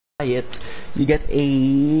it, you get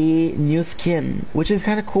a new skin, which is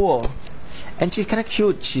kind of cool. And she's kind of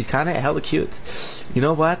cute. She's kind of hella cute. You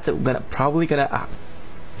know what? I'm probably gonna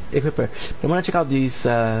equip her. I'm gonna check out these.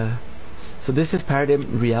 So this is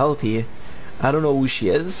Paradigm Reality. I don't know who she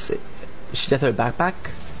is. She does her backpack.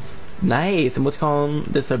 Nice. Emoticon.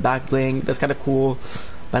 This is her back bling. That's kind of cool.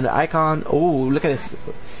 Banner icon. Oh, look at this.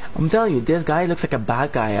 I'm telling you, this guy looks like a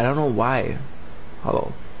bad guy. I don't know why.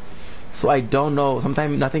 Hello. So I don't know.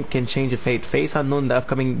 Sometimes nothing can change your fate. Face unknown. The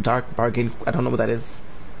upcoming dark bargain. I don't know what that is.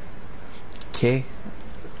 Okay.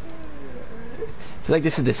 I feel like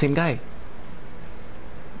this is the same guy.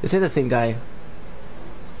 This is the same guy.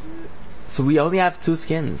 So we only have 2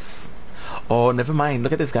 skins. Oh, never mind.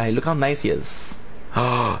 Look at this guy. Look how nice he is.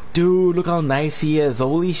 Dude, look how nice he is.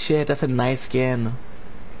 Holy shit, that's a nice skin.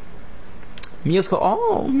 Miyosko.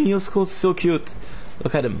 Oh, Miyosko's so cute.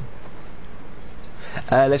 Look at him.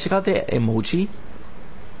 Let's check out the emoji.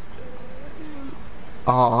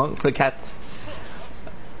 Oh, for the cat.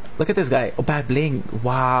 Look at this guy. Oh, bad bling.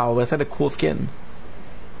 Wow, that's kind of cool skin.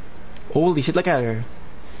 Holy shit, look at her.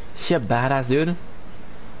 She a badass, dude.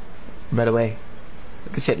 Right away.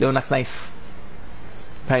 Look at shit, Leonax nice.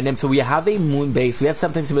 Right, so we have a moon base. We have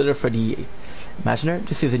something similar for the Imaginer.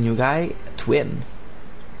 This is a new guy. Twin.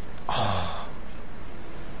 Oh.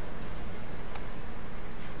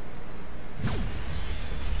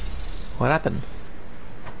 What happened?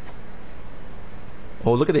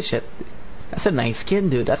 Oh, look at this shit. That's a nice skin,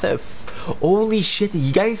 dude. That's a... Holy shit,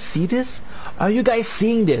 you guys see this? Are you guys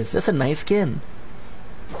seeing this? That's a nice skin.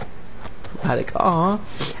 Like, aw.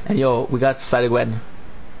 And yo, we got Spider-Gwen.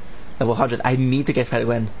 Level 100. I need to get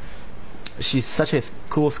Spider-Gwen. She's such a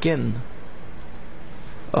cool skin.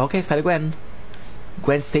 Okay, Spider-Gwen.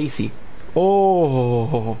 Gwen Stacy.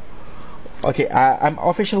 Oh. Okay, I'm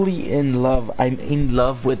officially in love. I'm in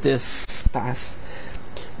love with this pass.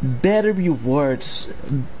 Better rewards.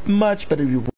 Much better rewards.